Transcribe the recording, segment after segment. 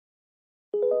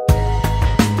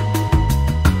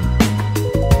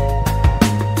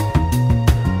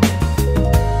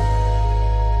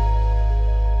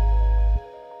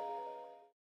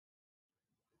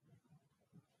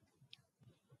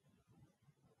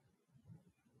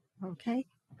Okay.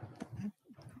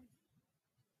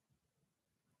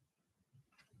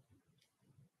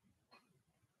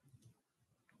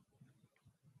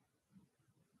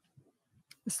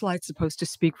 The slide's supposed to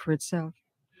speak for itself.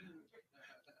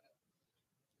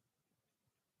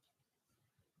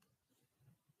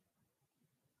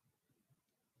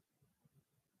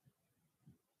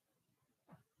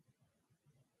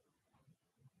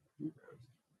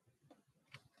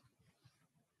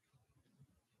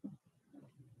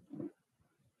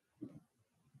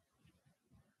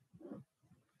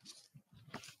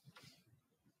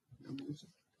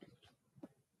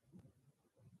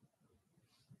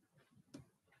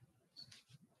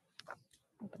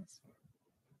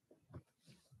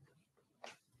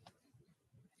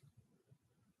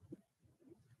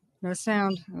 No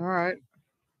sound. All right.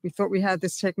 We thought we had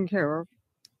this taken care of.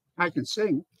 I can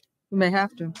sing. We may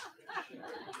have to.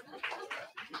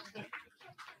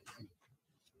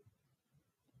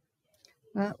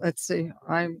 Let's see.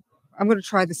 I'm going to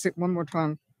try this one more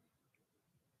time.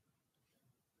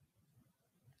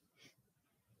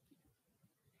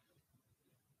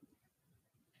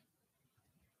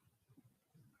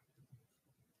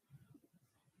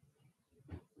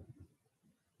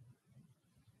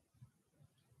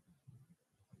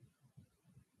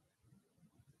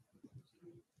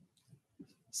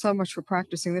 So much for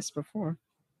practicing this before.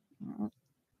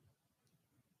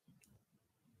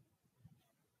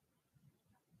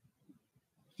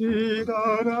 We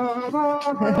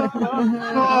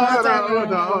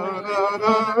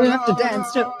have to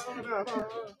dance too.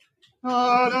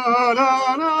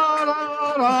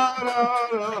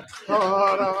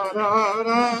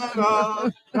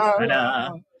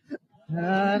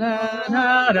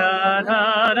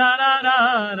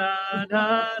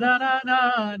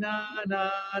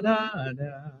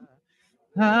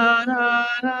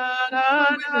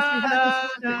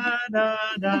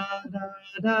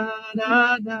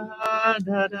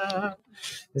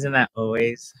 Isn't that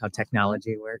always how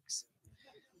technology works?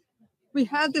 We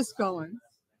had this going.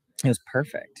 It was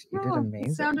perfect. You did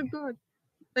amazing. It sounded good.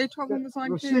 Beethoven was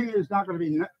on The singing is not going to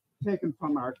be taken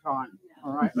from our time,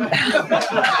 all right?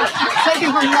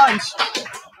 Taken from lunch.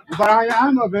 But I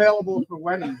am available for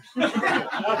weddings.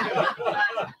 I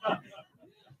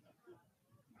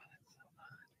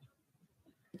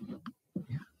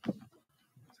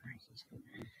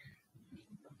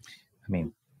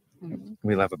mean,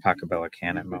 we love a Pachelbel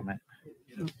Cannon moment.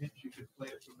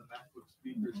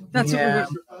 That's what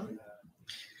we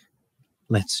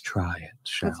Let's try it,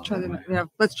 shall we?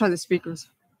 Let's try the speakers.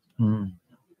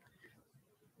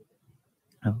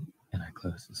 Oh, and I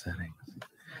close the settings.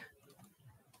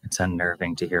 It's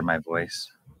unnerving to hear my voice.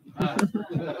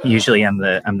 Usually I'm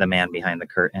the man behind the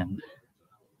curtain.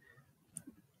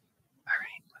 All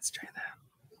right, let's try that.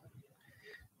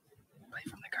 Play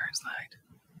from the current slide.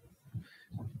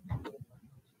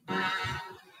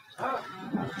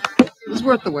 It's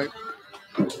worth the wait.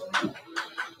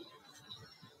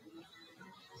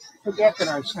 Forget that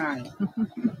I sang.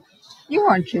 You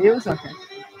weren't key. It was okay.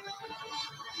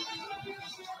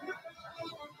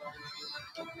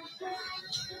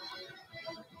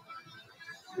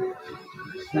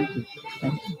 Thank you.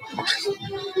 Thank you.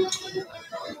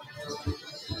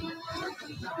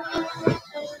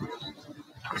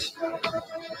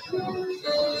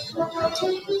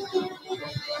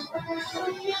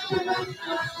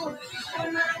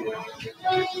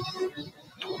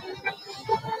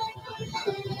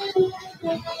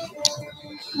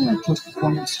 I like your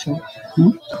performance too. I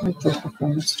like your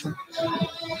performance too.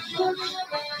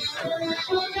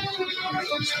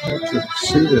 It's hard to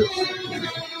see this.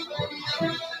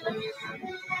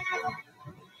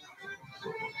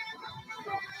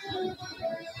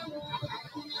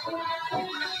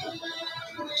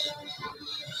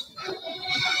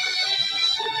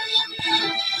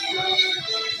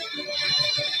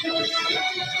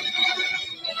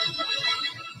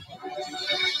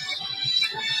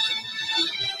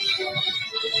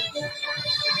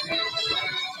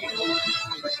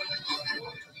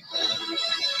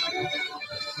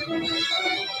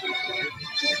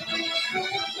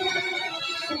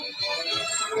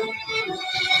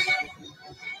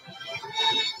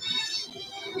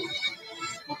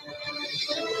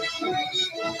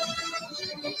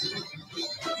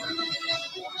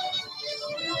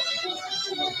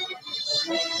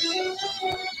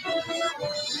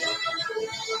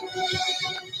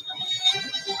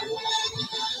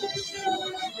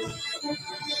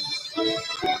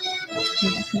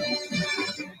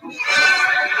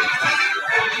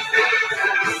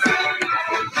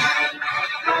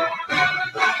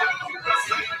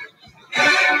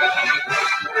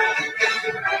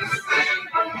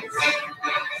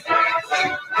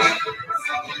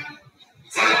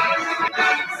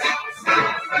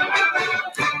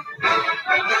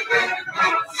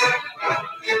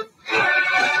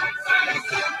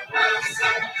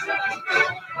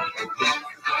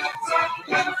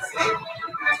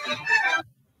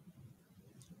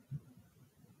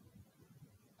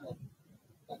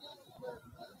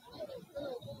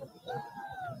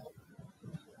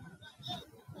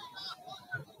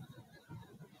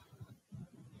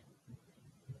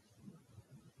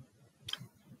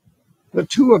 The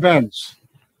two events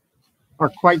are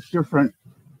quite different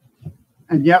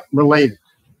and yet related.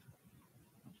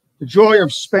 The Joy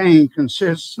of Spain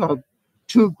consists of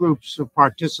two groups of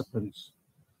participants.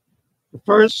 The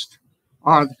first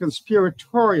are the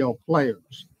conspiratorial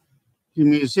players, the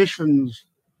musicians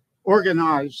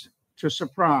organized to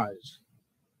surprise,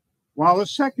 while the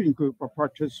second group of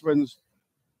participants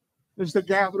is the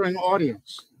gathering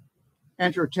audience,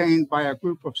 entertained by a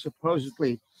group of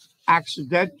supposedly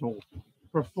accidental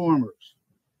performers.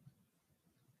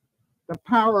 The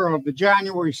power of the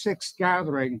January 6th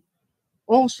gathering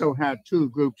also had two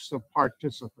groups of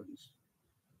participants.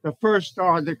 The first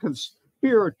are the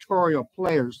conspiratorial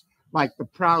players like the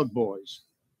Proud Boys,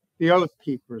 the Oath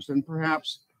Keepers, and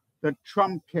perhaps the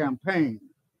Trump campaign,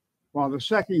 while the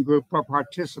second group of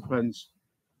participants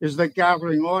is the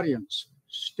gathering audience,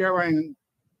 staring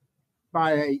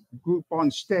by a group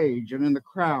on stage and in the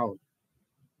crowd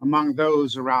among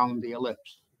those around the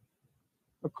ellipse.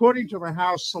 According to the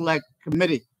House Select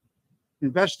Committee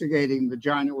investigating the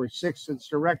January 6th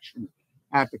insurrection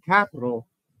at the Capitol,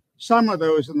 some of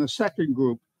those in the second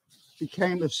group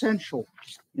became essential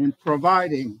in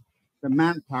providing the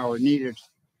manpower needed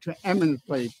to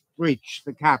eminently reach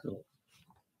the Capitol.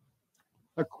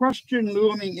 A question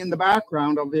looming in the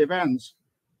background of the events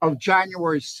of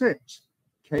January 6th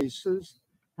cases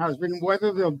has been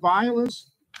whether the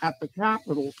violence at the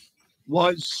Capitol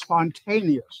was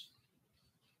spontaneous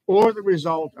or the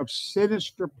result of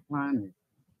sinister planning,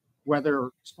 whether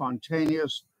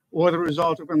spontaneous or the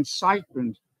result of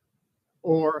incitement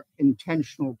or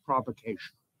intentional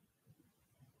provocation.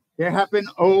 There have been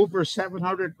over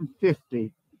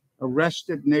 750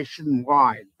 arrested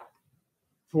nationwide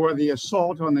for the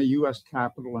assault on the U.S.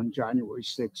 Capitol on January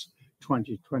 6,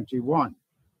 2021.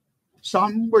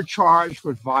 Some were charged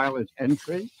with violent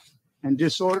entry and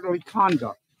disorderly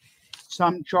conduct.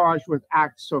 Some charged with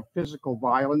acts of physical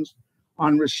violence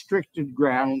on restricted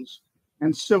grounds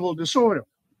and civil disorder.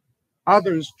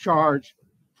 Others charged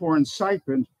for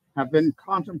incitement have been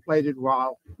contemplated,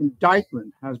 while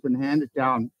indictment has been handed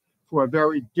down for a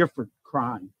very different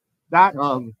crime, that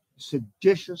of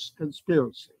seditious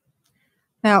conspiracy.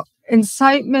 Now,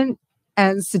 incitement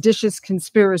and seditious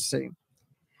conspiracy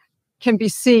can be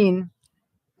seen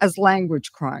as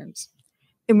language crimes,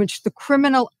 in which the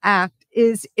criminal act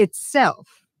is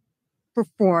itself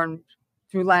performed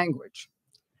through language.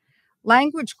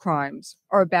 Language crimes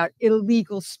are about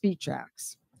illegal speech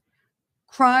acts.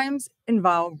 Crimes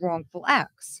involve wrongful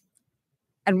acts,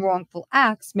 and wrongful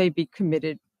acts may be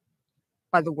committed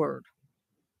by the word.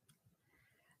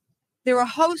 There are a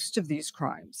host of these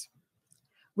crimes,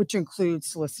 which include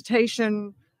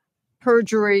solicitation,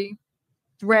 perjury,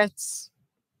 threats,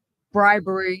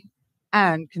 bribery,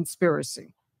 and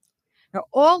conspiracy. Now,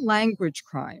 all language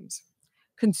crimes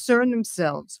concern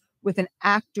themselves with an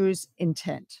actor's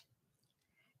intent,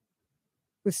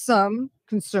 with some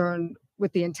concerned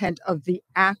with the intent of the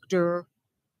actor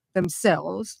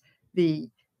themselves, the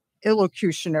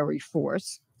illocutionary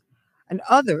force, and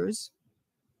others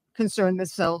concern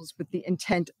themselves with the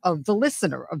intent of the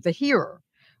listener, of the hearer,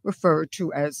 referred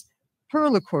to as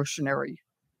perlocutionary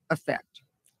effect.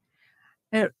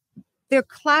 Now, they're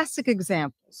classic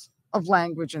examples of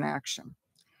language in action.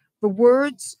 The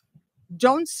words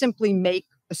don't simply make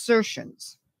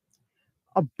assertions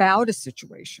about a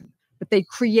situation, but they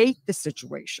create the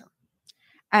situation.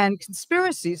 And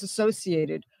conspiracy is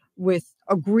associated with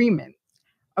agreement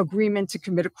to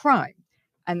commit a crime.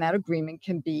 And that agreement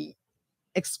can be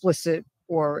explicit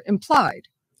or implied.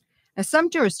 Now, some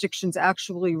jurisdictions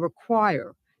actually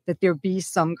require that there be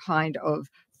some kind of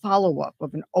follow-up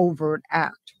of an overt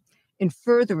act in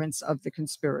furtherance of the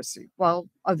conspiracy, while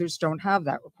others don't have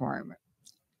that requirement.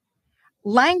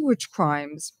 Language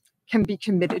crimes can be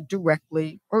committed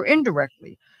directly or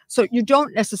indirectly. So you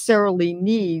don't necessarily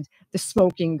need the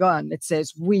smoking gun that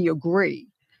says we agree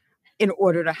in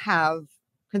order to have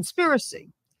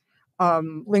conspiracy.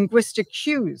 Linguistic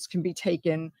cues can be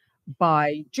taken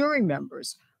by jury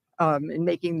members in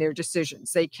making their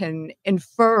decisions. They can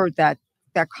infer that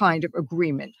kind of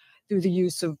agreement through the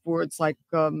use of words like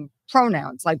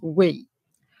pronouns, like we.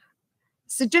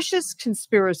 Seditious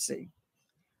conspiracy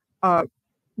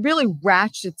really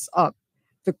ratchets up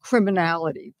the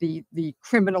criminality, the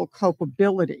criminal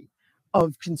culpability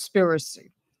of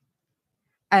conspiracy,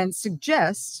 and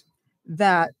suggests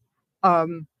that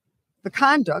the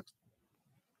conduct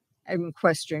in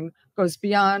question goes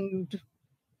beyond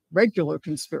regular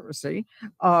conspiracy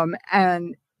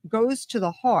and goes to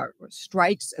the heart, or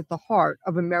strikes at the heart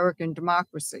of American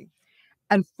democracy,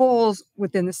 and falls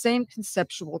within the same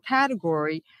conceptual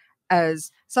category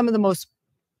as some of the most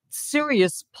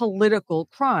serious political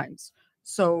crimes.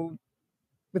 So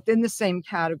within the same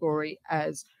category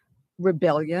as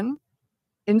rebellion,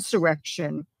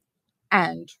 insurrection,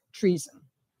 and treason.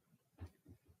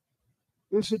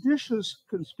 The seditious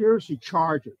conspiracy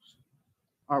charges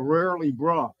are rarely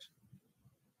brought,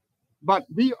 but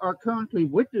we are currently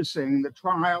witnessing the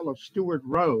trial of Stuart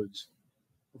Rhodes,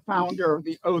 the founder of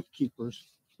the Oath Keepers,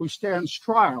 who stands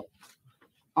trial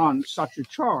on such a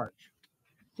charge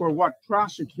for what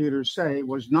prosecutors say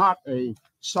was not a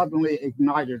suddenly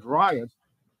ignited riot,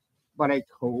 but a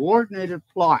coordinated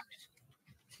plot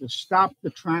to stop the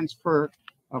transfer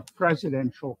of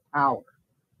presidential power.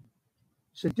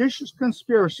 Seditious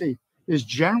conspiracy is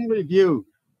generally viewed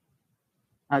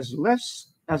as a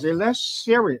less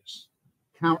serious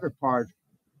counterpart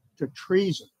to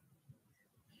treason.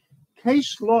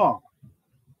 Case law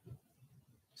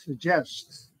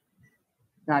suggests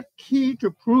that key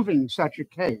to proving such a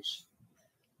case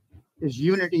is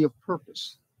unity of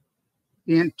purpose,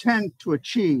 the intent to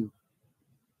achieve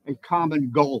a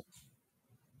common goal.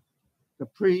 The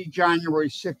pre-January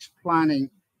 6th planning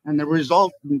and the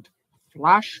resultant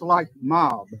flashlight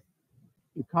mob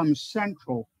becomes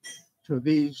central to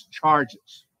these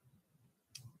charges.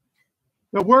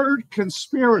 The word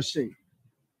conspiracy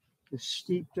is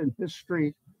steeped in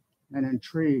history and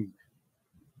intrigue.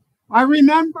 I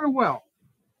remember well,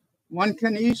 one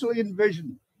can easily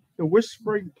envision the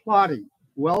whispering plotting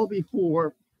well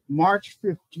before March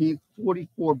 15th,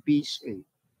 44 BC,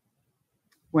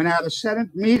 when at a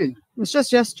Senate meeting, It was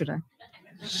just yesterday.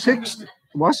 60,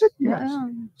 was it? Yes. Yeah.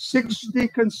 60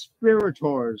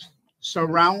 conspirators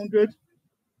surrounded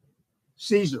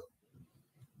Caesar,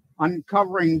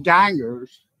 uncovering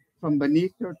daggers from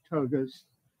beneath their togas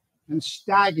and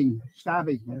stabbing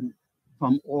him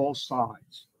from all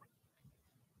sides.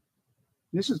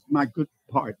 This is my good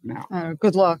part now.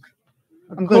 Good luck.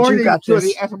 I'm glad you got According to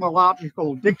this. the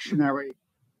etymological dictionary,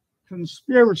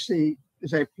 conspiracy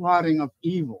is a plotting of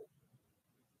evil,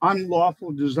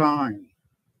 unlawful design,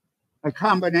 a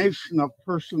combination of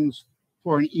persons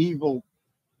for an evil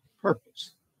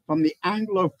purpose. From the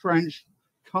Anglo-French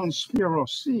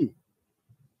conspiracy,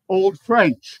 Old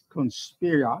French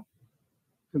conspira,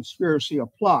 conspiracy, a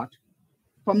plot.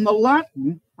 From the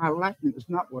Latin, our Latin is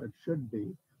not what it should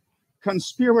be,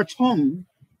 conspiratum,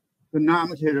 the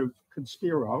nominative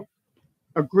conspiro,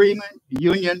 agreement,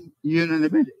 union,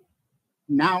 unanimity,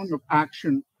 noun of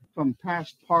action from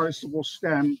past participle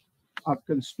stem of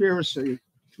conspiracy,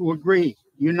 to agree,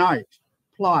 unite,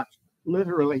 plot,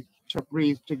 literally to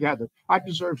breathe together. I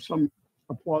deserve some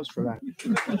applause for that.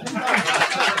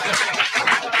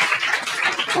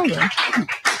 Oh, yeah.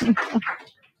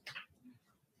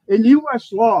 In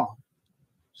U.S. law,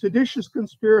 seditious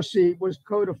conspiracy was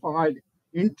codified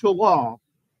into law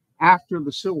after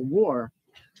the Civil War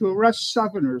to arrest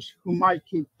Southerners who might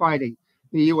keep fighting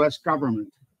the U.S.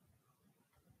 government.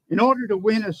 In order to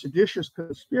win a seditious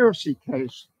conspiracy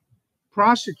case,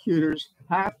 prosecutors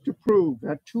have to prove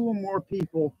that two or more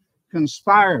people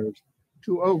conspired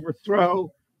to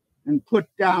overthrow and put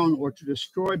down or to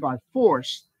destroy by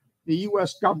force the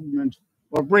U.S. government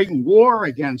or bring war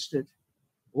against it,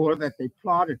 or that they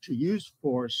plotted to use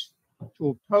force to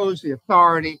oppose the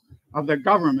authority of the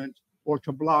government or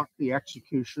to block the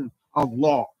execution of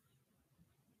law.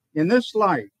 In this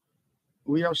light,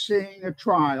 we are seeing a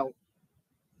trial.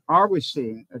 Are we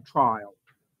seeing a trial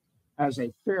as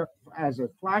a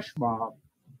flash mob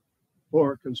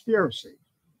or conspiracy,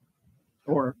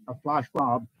 or a flash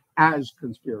mob as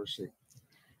conspiracy?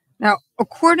 Now,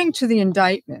 according to the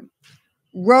indictment,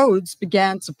 Rhodes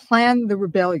began to plan the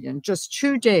rebellion just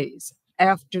 2 days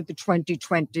after the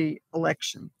 2020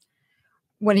 election,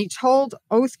 when he told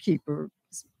Oath Keepers,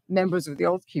 members of the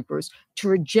Oath Keepers, to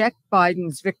reject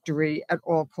Biden's victory at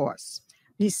all costs.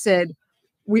 He said,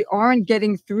 "We aren't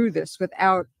getting through this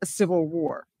without a civil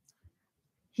war."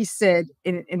 He said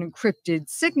in an encrypted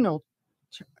signal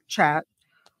chat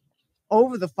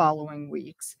over the following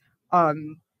weeks,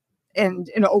 and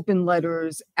in open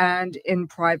letters and in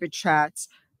private chats,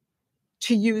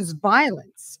 to use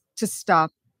violence to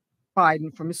stop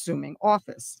Biden from assuming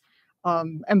office.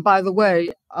 And by the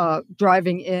way,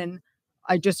 driving in,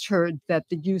 I just heard that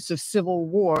the use of civil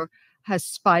war has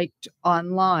spiked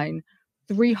online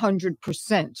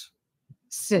 300%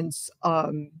 since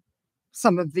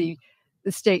some of the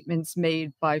statements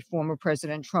made by former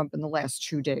President Trump in the last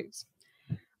 2 days.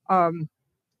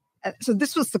 So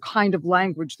this was the kind of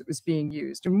language that was being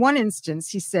used. In one instance,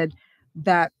 he said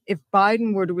that if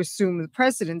Biden were to assume the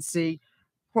presidency,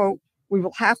 quote, "We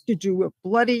will have to do a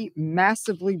bloody,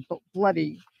 massively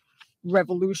bloody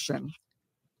revolution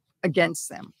against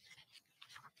them."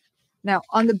 Now,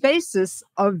 on the basis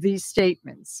of these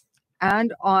statements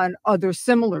and on other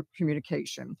similar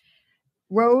communication,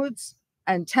 Rhodes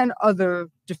and 10 other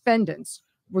defendants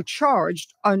were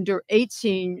charged under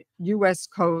 18 U.S.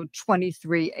 Code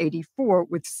 2384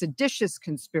 with seditious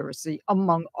conspiracy,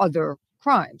 among other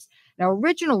crimes. Now,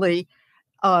 originally,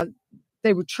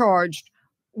 they were charged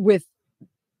with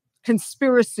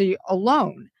conspiracy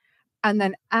alone. And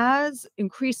then as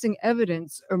increasing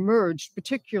evidence emerged,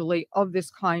 particularly of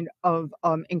this kind of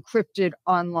encrypted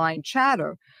online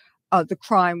chatter, the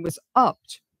crime was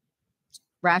upped,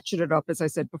 ratcheted up, as I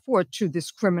said before, to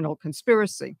this criminal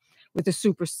conspiracy with a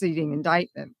superseding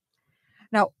indictment.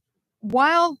 Now,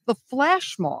 while the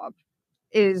flash mob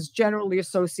is generally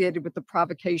associated with the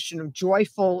provocation of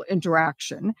joyful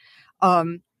interaction,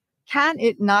 can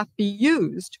it not be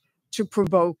used to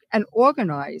provoke and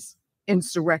organize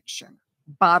insurrection,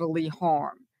 bodily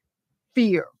harm,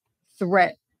 fear,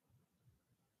 threat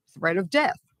of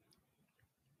death,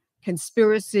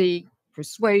 conspiracy,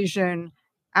 persuasion,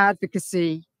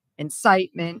 advocacy,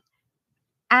 incitement,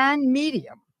 and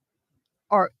medium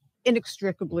are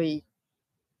inextricably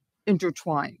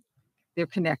intertwined. They're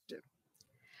connected.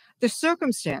 The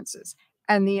circumstances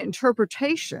and the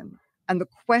interpretation and the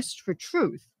quest for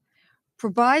truth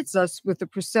provides us with a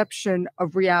perception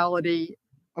of reality,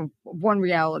 of one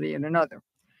reality and another.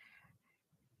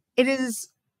 It is,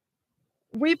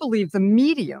 we believe, the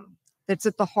medium that's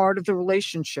at the heart of the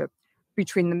relationship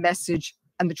between the message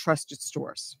and the trusted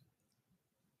source.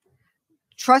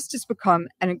 Trust has become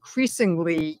an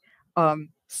increasingly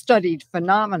studied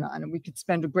phenomenon, and we could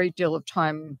spend a great deal of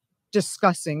time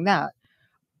discussing that.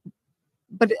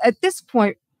 But at this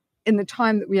point, in the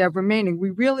time that we have remaining, we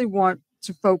really want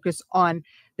to focus on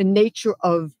the nature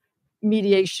of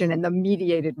mediation and the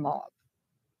mediated mob.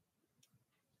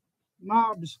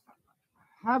 Mobs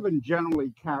haven't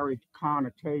generally carried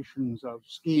connotations of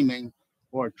scheming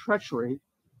or treachery.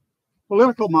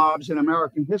 Political mobs in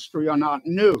American history are not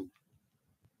new.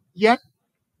 Yet,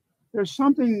 there's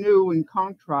something new in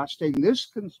contrasting this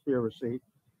conspiracy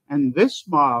and this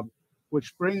mob,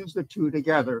 which brings the two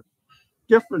together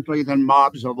differently than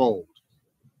mobs of old.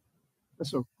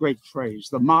 That's a great phrase,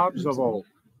 the mobs of old.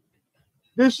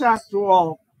 This, after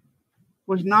all,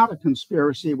 was not a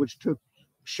conspiracy which took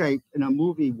shape in a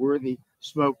movie-worthy,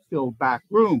 smoke-filled back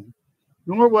room,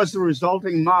 nor was the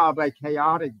resulting mob a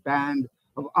chaotic band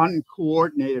of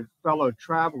uncoordinated fellow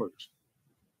travelers,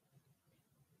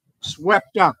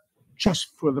 swept up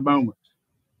just for the moment.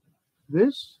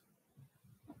 This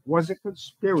was a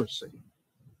conspiracy,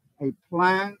 a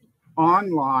planned,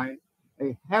 online,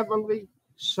 a heavily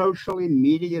socially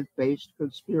media-based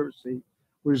conspiracy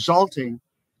resulting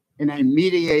in a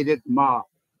mediated mob.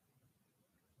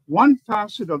 One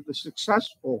facet of the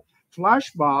successful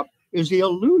flash mob is the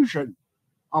illusion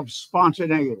of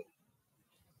spontaneity.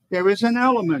 There is an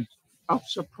element of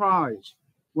surprise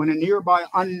when a nearby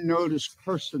unnoticed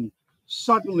person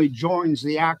suddenly joins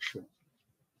the action.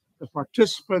 The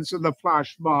participants in the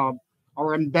flash mob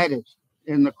are embedded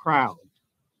in the crowd.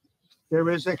 There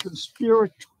is a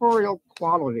conspiratorial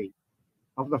quality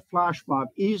of the flash mob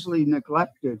easily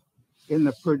neglected in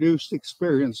the produced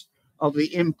experience of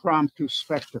the impromptu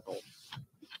spectacle.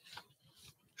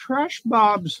 Trash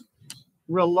mobs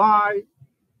rely,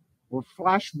 or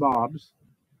flash mobs,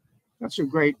 that's a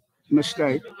great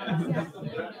mistake,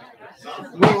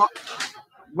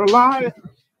 rely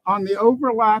on the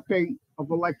overlapping of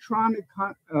electronic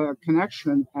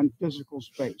connection and physical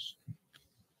space.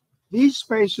 These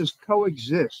spaces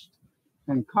coexist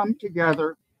and come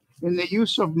together in the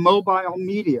use of mobile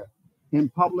media in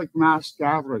public mass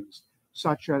gatherings,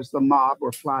 such as the mob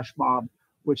or flash mob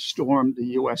which stormed the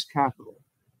U.S. Capitol.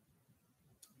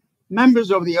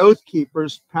 Members of the Oath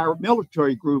Keepers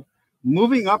paramilitary group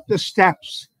moving up the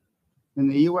steps in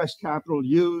the U.S. Capitol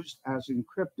used as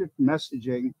encrypted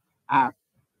messaging app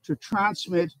to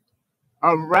transmit,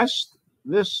 "Arrest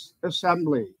this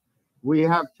assembly. We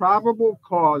have probable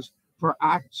cause for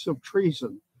acts of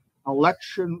treason,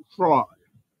 election fraud."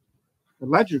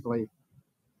 Allegedly,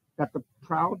 that the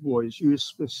Proud Boys use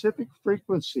specific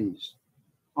frequencies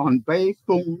on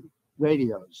Beifeng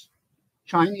radios,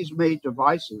 Chinese-made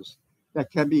devices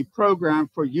that can be programmed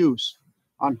for use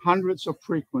on hundreds of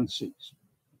frequencies.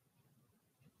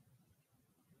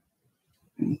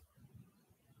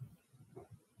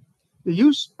 The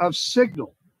use of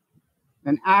Signal,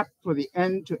 an app for the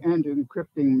end-to-end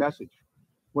encrypting message,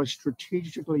 was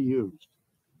strategically used.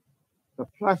 The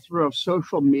plethora of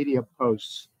social media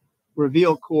posts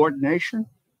reveal coordination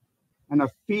and a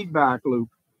feedback loop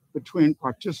between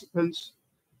participants,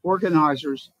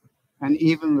 organizers, and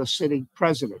even the sitting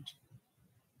president.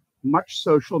 much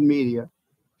social media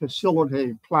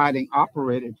facilitated plotting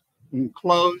operated in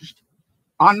closed,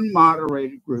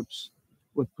 unmoderated groups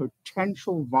with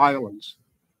potential violence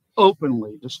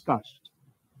openly discussed.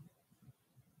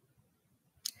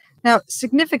 Now,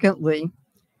 significantly,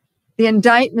 the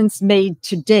indictments made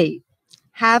to date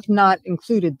have not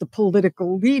included the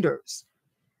political leaders.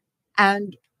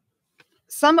 And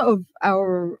some of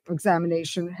our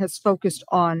examination has focused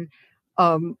on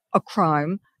a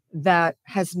crime that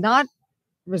has not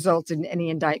resulted in any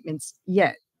indictments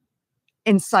yet: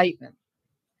 incitement.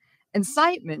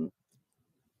 Incitement,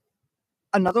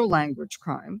 another language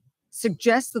crime,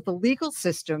 suggests that the legal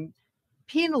system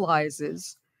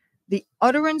penalizes the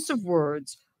utterance of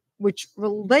words which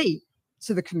relate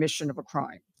to the commission of a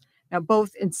crime. Now,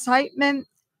 both incitement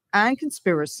and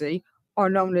conspiracy are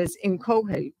known as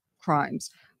inchoate crimes.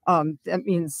 That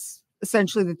means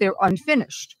essentially that they're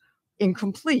unfinished,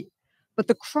 incomplete. But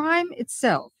the crime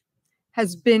itself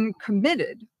has been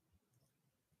committed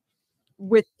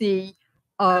with the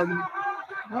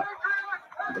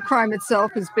crime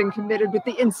itself has been committed with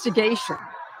the instigation,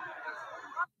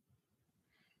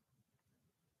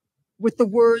 with the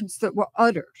words that were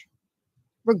uttered,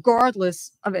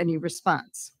 regardless of any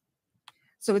response.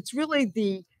 So it's really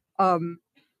the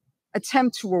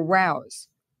attempt to arouse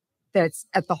that's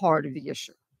at the heart of the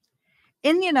issue.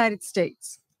 In the United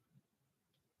States,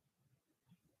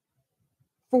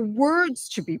 for words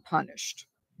to be punished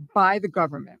by the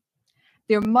government,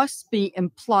 there must be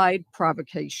implied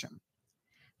provocation,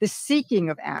 the seeking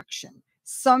of action,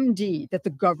 some deed that the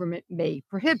government may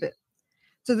prohibit.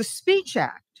 So the Speech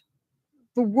Act,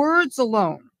 the words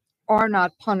alone are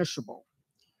not punishable,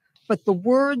 but the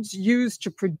words used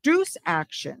to produce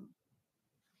action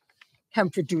can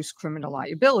produce criminal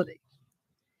liability.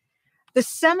 The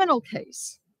seminal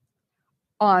case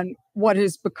on what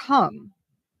has become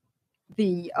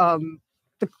the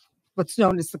what's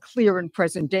known as the clear and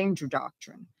present danger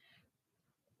doctrine,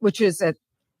 which is at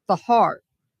the heart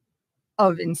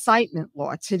of incitement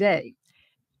law today,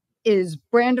 is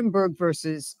Brandenburg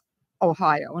versus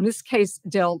Ohio. And this case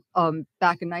dealt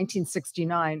back in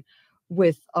 1969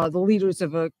 with the leaders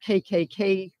of a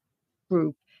KKK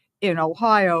group in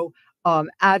Ohio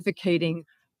advocating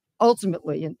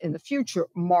ultimately in the future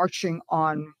marching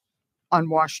on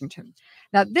Washington.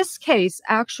 Now, this case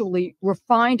actually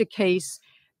refined a case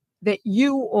that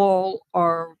you all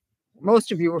are,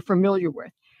 most of you are familiar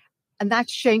with, and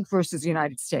that's Schenck versus the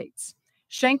United States.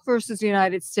 Schenck versus the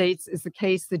United States is the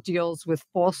case that deals with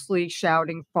falsely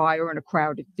shouting fire in a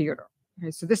crowded theater. Okay,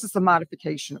 so this is the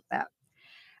modification of that.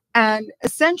 And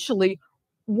essentially,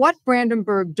 what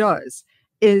Brandenburg does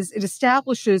is it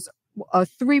establishes a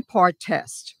three-part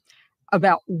test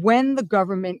about when the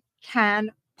government can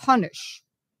punish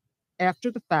after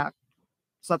the fact,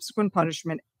 subsequent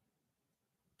punishment,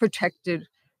 protected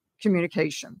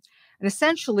communication. And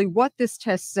essentially what this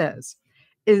test says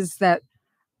is that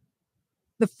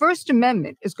the First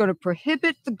Amendment is going to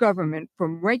prohibit the government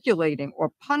from regulating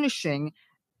or punishing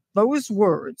those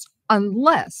words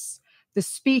unless the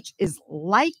speech is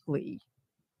likely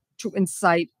to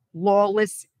incite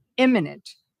lawless,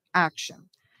 imminent action.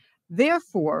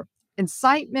 Therefore,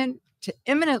 incitement to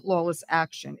imminent lawless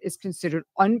action is considered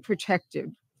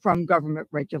unprotected from government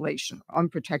regulation,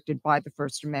 unprotected by the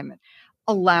First Amendment,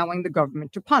 allowing the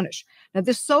government to punish. Now,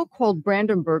 this so-called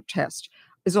Brandenburg test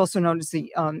is also known as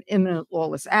the imminent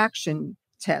lawless action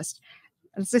test.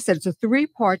 As I said, it's a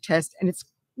three-part test, and it's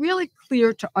really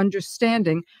clear to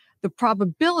understanding the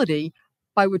probability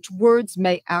by which words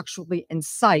may actually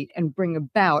incite and bring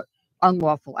about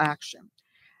unlawful action.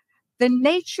 The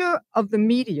nature of the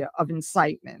media of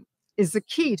incitement is the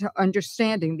key to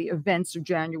understanding the events of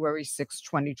January 6,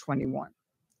 2021.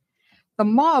 The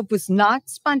mob was not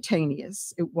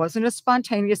spontaneous. It wasn't a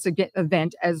spontaneous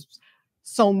event as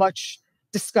so much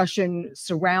discussion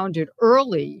surrounded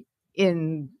early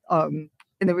in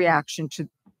the reaction to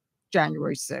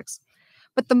January 6th.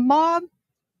 But the mob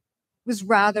was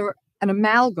rather an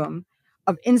amalgam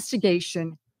of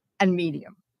instigation and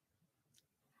medium.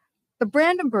 The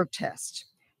Brandenburg test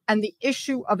and the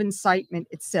issue of incitement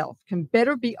itself can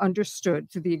better be understood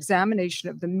through the examination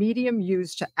of the medium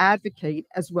used to advocate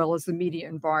as well as the media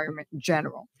environment in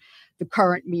general. The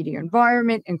current media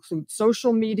environment includes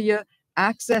social media,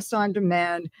 access on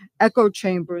demand, echo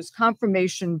chambers,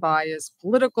 confirmation bias,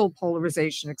 political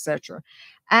polarization, etc.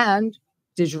 And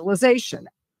digitalization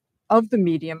of the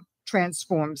medium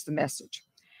transforms the message.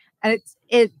 And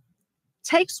it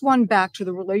takes one back to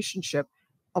the relationship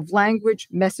of language,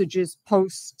 messages,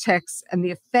 posts, texts, and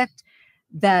the effect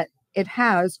that it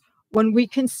has when we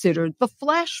consider the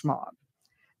flash mob.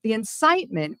 The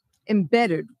incitement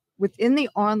embedded within the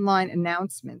online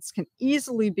announcements can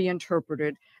easily be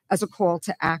interpreted as a call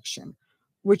to action,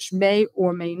 which may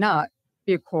or may not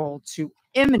be a call to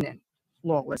imminent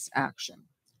lawless action.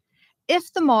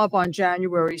 If the mob on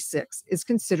January 6th is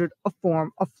considered a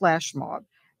form of flash mob,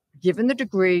 given the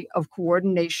degree of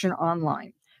coordination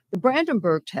online, the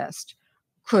Brandenburg test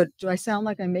could, do I sound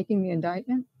like I'm making the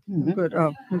indictment? Mhm. Good.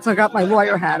 Oh, since I got my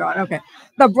lawyer hat on. Okay.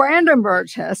 The Brandenburg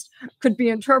test could be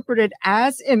interpreted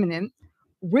as imminent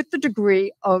with the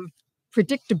degree of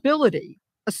predictability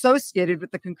associated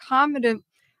with the concomitant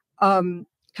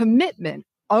commitment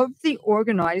of the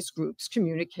organized groups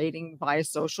communicating via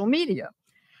social media.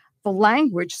 The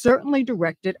language certainly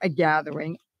directed a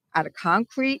gathering at a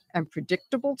concrete and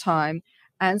predictable time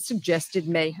and suggested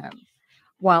mayhem.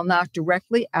 While not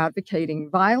directly advocating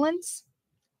violence,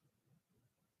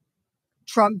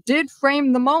 Trump did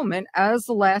frame the moment as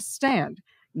the last stand,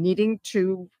 needing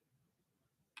to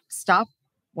stop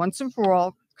once and for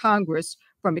all Congress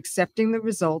from accepting the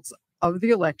results of the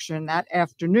election that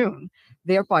afternoon,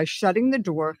 thereby shutting the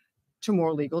door to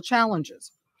more legal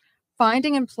challenges.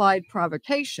 Finding implied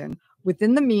provocation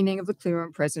within the meaning of the clear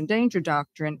and present danger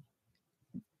doctrine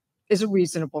is a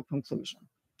reasonable conclusion.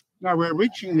 Now we're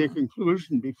reaching the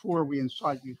conclusion before we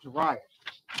incite you to riot.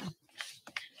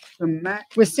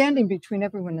 We're standing between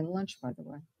everyone and lunch, by the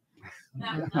way.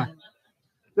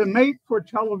 The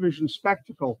made-for-television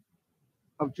spectacle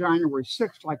of January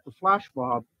 6th, like the flash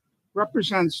mob,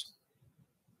 represents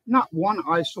not one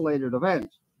isolated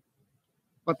event,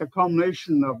 but the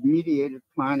culmination of mediated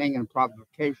planning and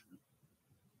provocation.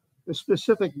 The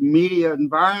specific media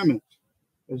environment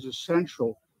is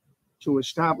essential to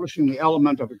establishing the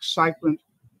element of excitement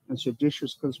and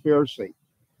seditious conspiracy.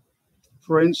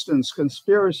 For instance,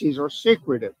 conspiracies are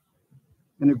secretive,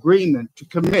 an agreement to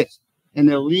commit an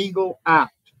illegal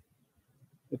act.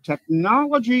 The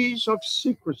technologies of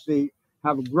secrecy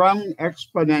have grown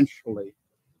exponentially.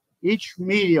 Each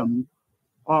medium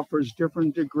offers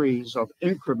different degrees of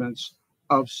increments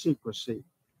of secrecy.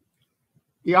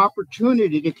 The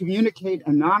opportunity to communicate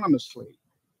anonymously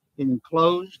in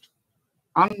closed,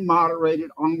 unmoderated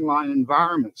online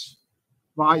environments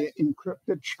via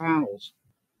encrypted channels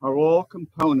are all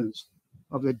components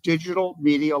of the digital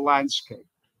media landscape.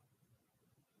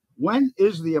 When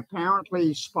is the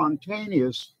apparently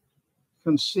spontaneous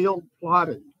concealed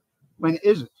plotting? When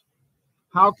is it?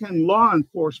 How can law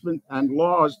enforcement and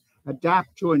laws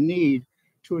adapt to a need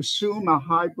to assume a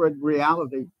hybrid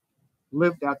reality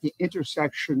lived at the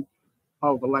intersection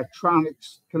of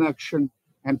electronics connection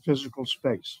and physical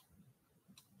space?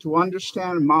 To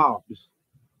understand mobs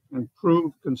and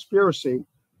prove conspiracy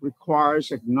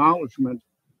requires acknowledgement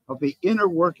of the inner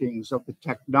workings of the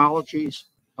technologies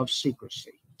of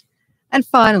secrecy. And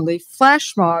finally,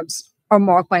 flash mobs are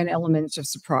marked by an element of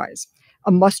surprise,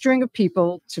 a mustering of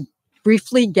people to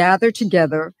briefly gather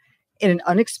together in an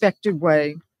unexpected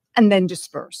way and then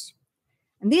disperse.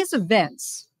 And these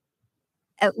events,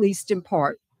 at least in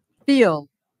part, feel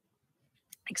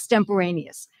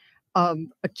extemporaneous. A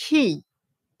key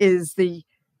is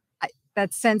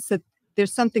that sense that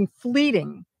there's something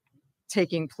fleeting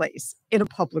taking place in a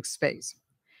public space.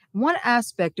 One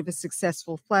aspect of a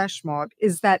successful flash mob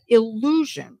is that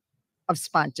illusion of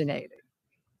spontaneity.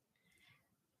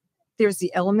 There's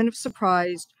the element of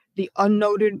surprise, the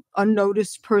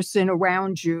unnoticed person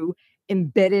around you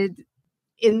embedded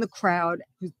in the crowd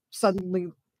who suddenly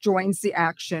joins the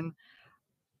action.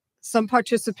 Some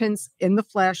participants in the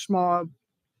flash mob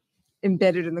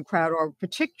embedded in the crowd are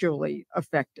particularly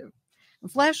effective.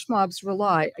 And flash mobs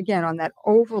rely, again, on that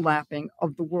overlapping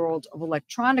of the world of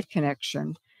electronic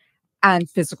connection and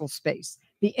physical space.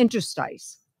 The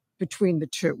interstice between the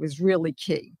two is really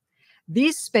key.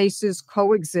 These spaces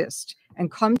coexist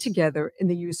and come together in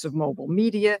the use of mobile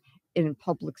media, in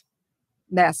public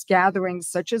mass gatherings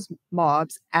such as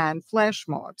mobs and flash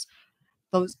mobs.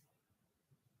 Those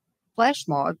flash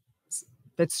mobs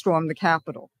that stormed the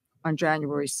Capitol on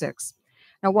January 6th.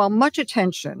 Now, while much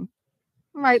attention,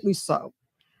 rightly so,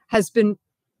 has been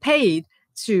paid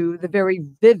to the very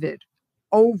vivid,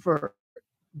 overt,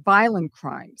 violent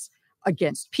crimes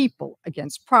against people,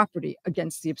 against property,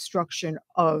 against the obstruction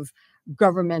of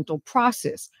governmental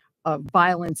process, of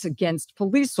violence against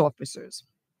police officers,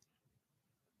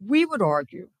 we would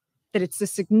argue that it's the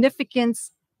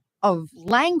significance of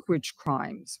language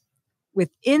crimes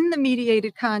within the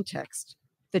mediated context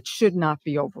that should not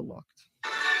be overlooked.